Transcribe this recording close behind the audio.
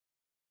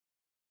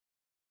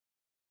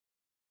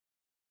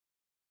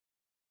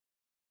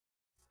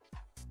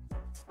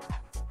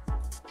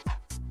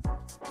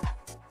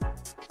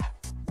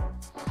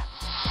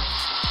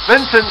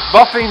Vincent's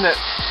buffing it.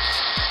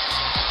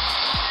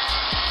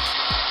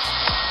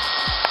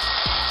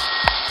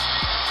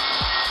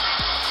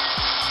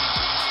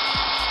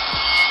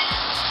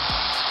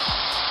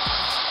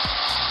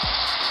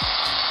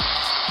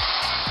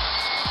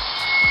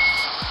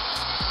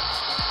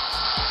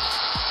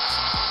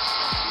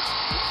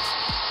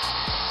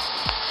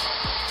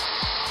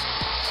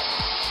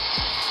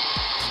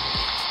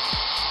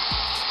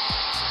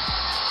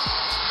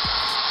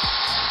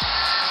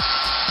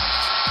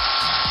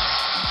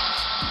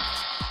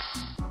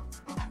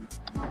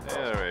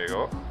 There we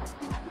go.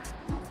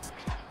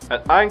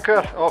 At anchor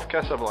off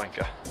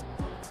Casablanca.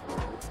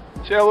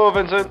 Say hello,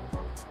 Vincent.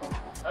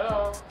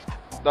 Hello.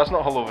 That's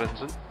not hello,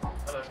 Vincent.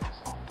 Hello.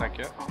 Thank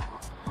you.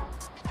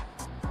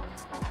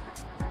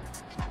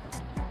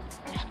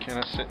 Just kind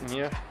of sitting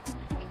here,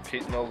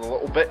 painting all the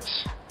little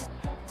bits.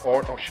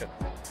 Oh shit.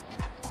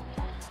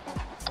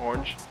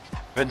 Orange.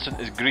 Vincent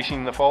is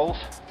greasing the falls.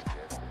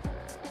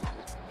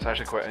 It's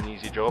actually quite an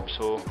easy job,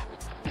 so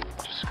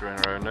just screwing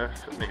around now,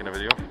 making a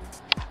video.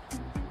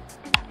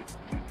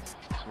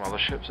 Some other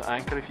ships at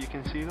anchor, if you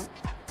can see them.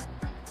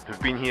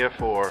 We've been here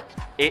for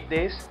 8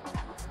 days,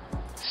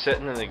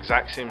 sitting in the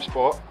exact same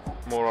spot,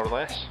 more or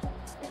less.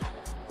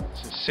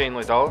 It's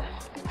insanely dull.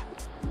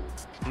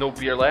 No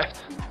beer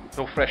left,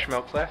 no fresh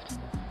milk left,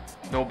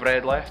 no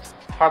bread left,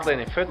 hardly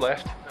any food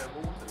left,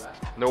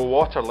 no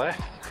water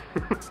left.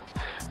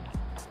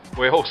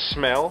 We all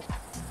smell.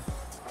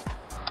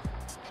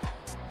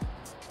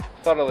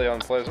 Thoroughly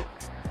unpleasant.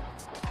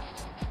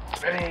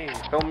 Hey,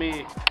 film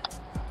me.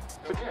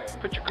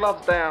 Put your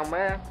gloves down,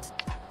 man.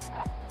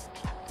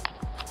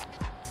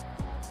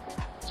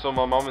 So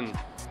my mum and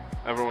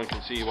everyone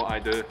can see what I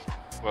do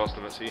whilst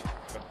I'm at sea.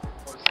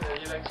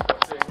 Your legs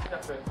got doing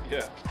nothing.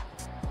 Yeah.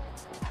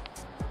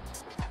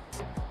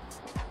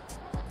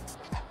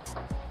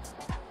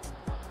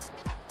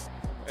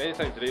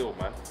 Anytime today, old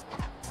man.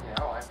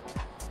 Yeah, alright.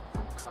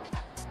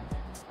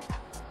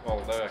 Well,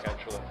 now I can't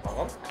show that. My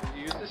mum,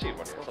 you used to see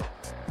one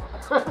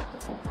here.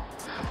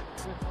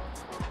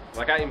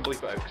 I can't even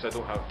bleep it out because I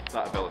don't have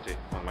that ability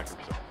on my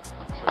computer.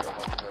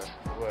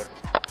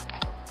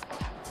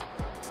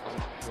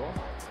 So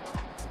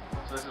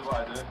this is what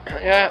I do.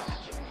 Yeah,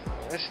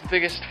 this is the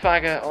biggest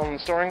faggot on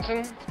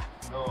Storrington.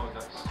 No,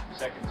 that's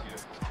second to you.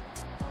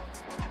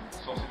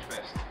 Sausage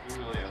fest. It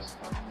really is.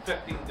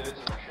 15 dudes in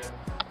a ship.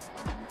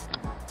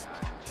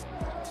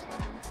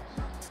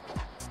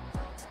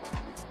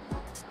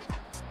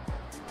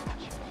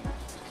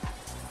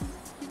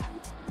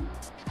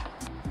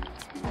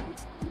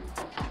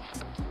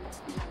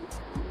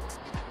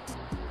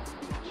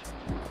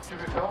 Should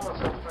we film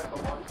ourselves trying to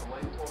launch a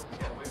lifeboat and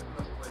get away from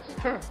this place?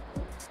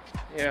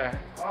 Yeah.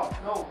 Oh,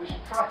 no, we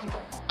should try and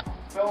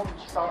film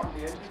starting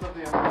the engine of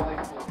the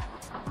lifeboat.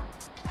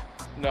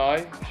 No,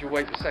 you should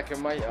wait the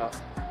second mate up.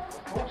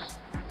 Of course,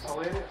 it's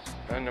hilarious.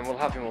 And then we'll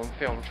have him on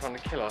film trying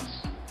to kill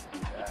us.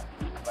 Yeah,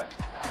 but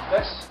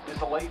this is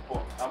the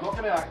lifeboat. I'm not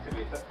going to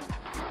activate it,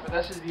 but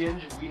this is the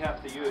engine we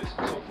have to use.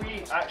 So if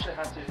we actually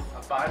had to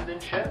abandon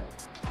ship,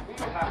 we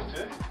would have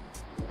to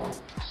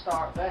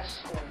start this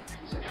whole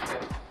piece of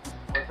shit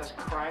with this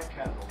crank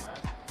handle, man.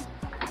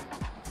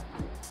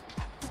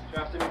 So you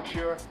have to make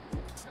sure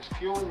there's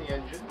fuel in the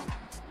engine.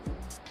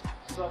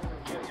 Something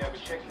here, yeah, we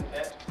check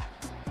it.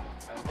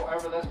 And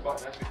whatever this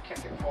button is, we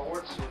kick it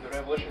forward so the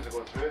revolutions are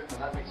going through and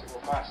that makes it go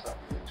faster.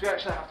 So we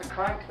actually have to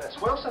crank this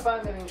whilst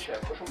abandoning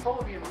ship, which will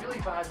probably be in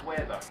really bad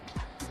weather.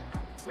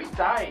 We'd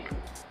die.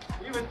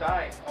 We would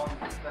die on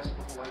this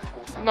little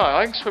lifeboat. No,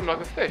 I can swim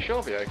like a fish,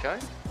 I'll be okay.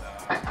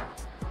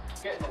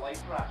 Get in the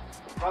life raft.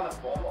 Rather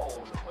vomit all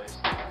over the place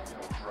than,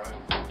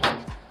 drown.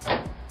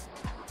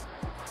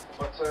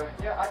 But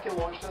yeah, I can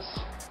launch this.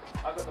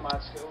 I've got the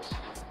mad skills.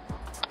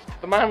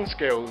 The man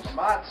skills. The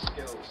mad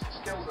skills.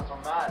 Skills that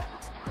are mad.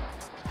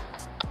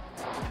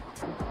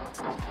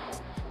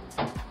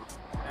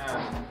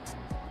 Yeah.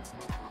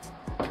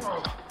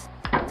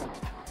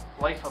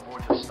 Life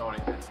aboard the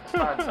Storrington.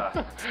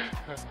 Fantastic.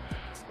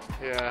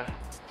 Yeah.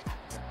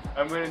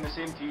 I'm wearing the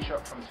same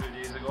t-shirt from 2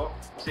 days ago.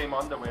 Same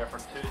underwear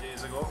from 2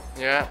 days ago.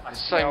 Yeah. I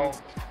Same smell,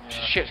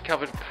 shit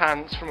covered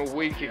pants from a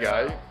week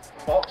ago.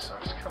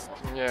 Boxers, come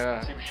on.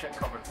 Yeah. Same shit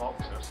covered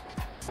boxers.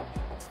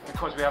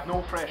 Because we have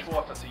no fresh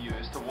water to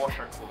use to wash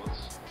our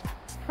clothes.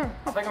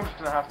 I think I'm just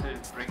going to have to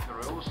break the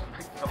rules and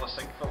fill a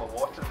sink full of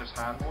water and just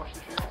hand wash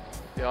the shit.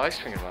 Yeah, I was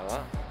thinking about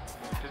that.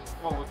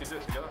 Well, we could do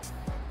it together.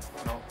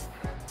 You know,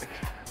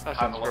 That have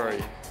sounds a little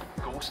very...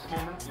 ghost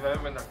moment, you know,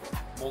 when they're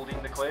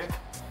moulding the clay.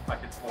 I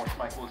could wash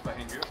my clothes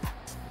behind you.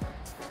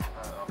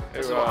 I don't know.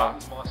 This is what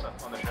happens, Melissa,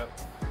 on the ship.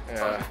 Yeah.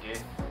 Sounds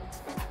gay.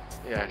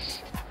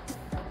 Yes.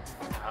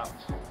 It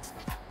happens.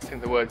 I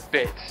think the word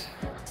bit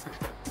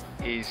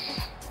is...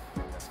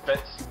 It's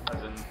bits,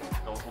 as in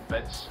the little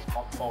bits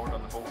up forward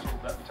on the forecastle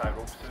that we tie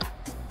ropes to.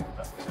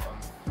 That we sit on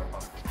for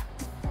fun.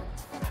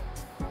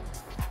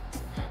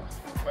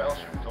 What else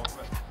should we talk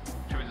about?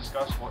 Should we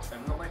discuss what's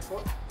in the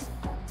lifeboat?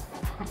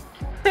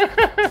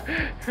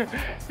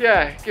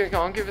 Yeah, go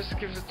on, give us a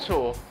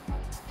tour.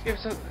 Give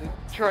us a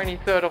trainee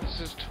third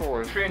officer's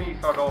tour of Trainee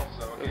third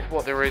officer, okay.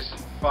 what there is.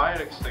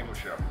 Fire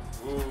extinguisher.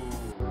 Ooh,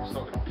 it's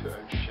not going to put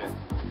out shit.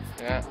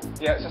 Yeah.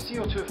 Yeah, it's a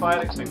CO2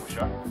 fire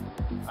extinguisher.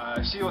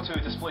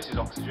 CO2 displaces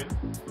oxygen.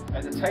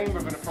 At the time we're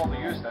going to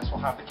probably use this,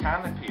 we'll have the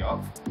canopy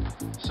up.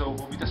 So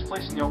we'll be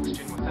displacing the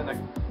oxygen within a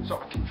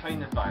sort of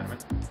confined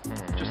environment,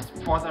 just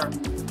further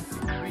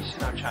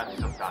increasing our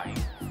chances of dying.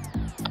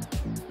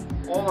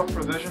 All our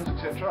provisions,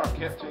 etc. are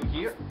kept in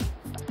here.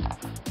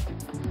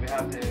 We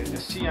have the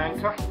sea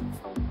anchor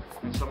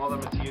and some other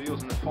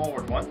materials in the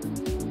forward one.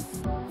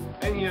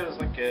 In here is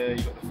like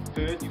you've got the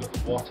food, you've got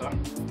the water,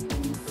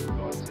 you've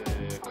got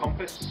the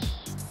compass,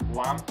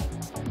 lamp,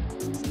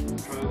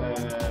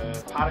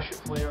 parachute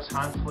flares,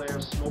 hand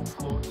flares, smoke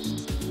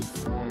floats,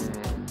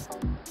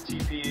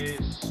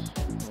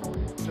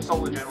 TPAs, just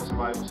all the general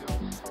survival stuff.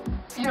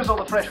 Here's all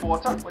the fresh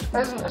water, which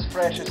isn't as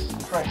fresh as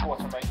fresh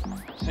water might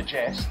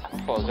suggest.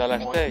 What was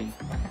LSD?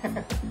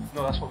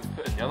 No, that's what we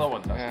put in the other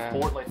one. That's Yeah. the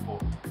port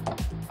lifeboat.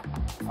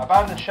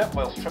 Abandoned ship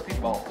while stripping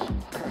balls. I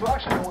don't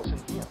actually know what's in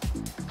here.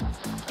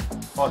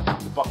 Oh,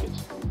 the buckets.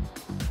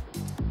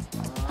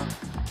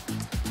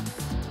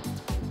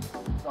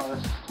 No,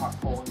 this is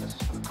tarpaulin, this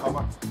is for the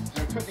cover.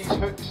 So we put these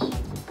hooks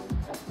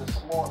into the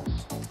slots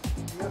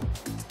here,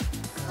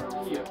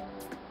 and here.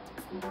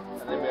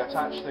 And then we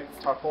attach the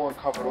tarpaulin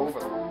cover over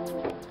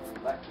them.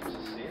 That keeps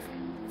us safe.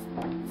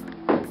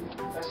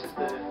 This is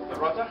the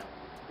rudder.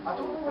 I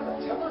don't know where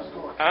the tiller's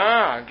going.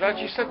 Ah, I'm glad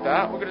you said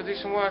that. We're going to do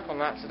some work on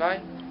that today.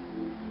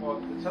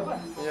 What, the tiller?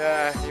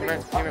 Yeah, you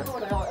meant. I don't know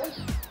where the hell it is.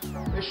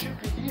 It should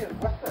be here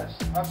with this.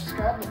 I've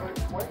scanned about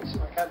twice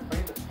and I can't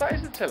find it. That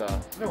is the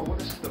tiller. No,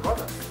 this is the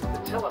rudder. The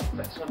tiller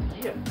fits on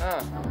here. Ah.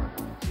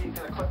 See, it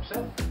kind of clips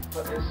in,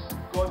 but it's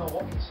going on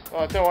walkies.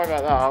 Well, don't worry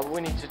about that.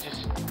 We need to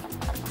just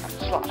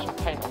slap some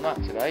paint on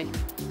that today.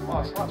 Oh,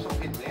 I slapped some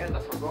paint in the end, I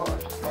forgot. I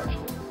just touched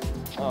it.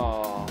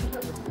 Oh.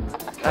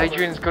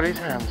 Adrian's got his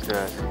hands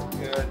dirty.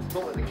 Yeah,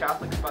 don't let the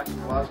Catholics back in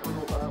Glasgow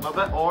know that. I'm a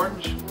bit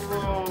orange.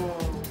 Whoa.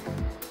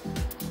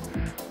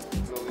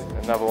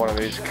 Another one of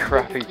these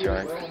crappy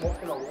jokes.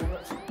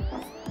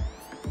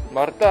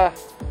 Marta?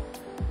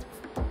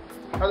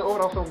 Hand it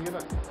over, I'll film you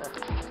now.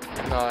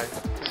 No.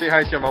 Say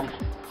hi to your mum.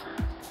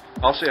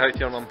 I'll say hi to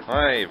your mum.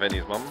 Hi,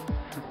 Vinny's mum.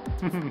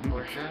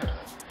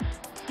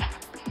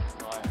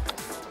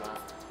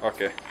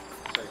 Okay.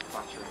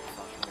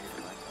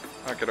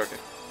 Okay, okay.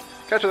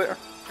 Catch you later.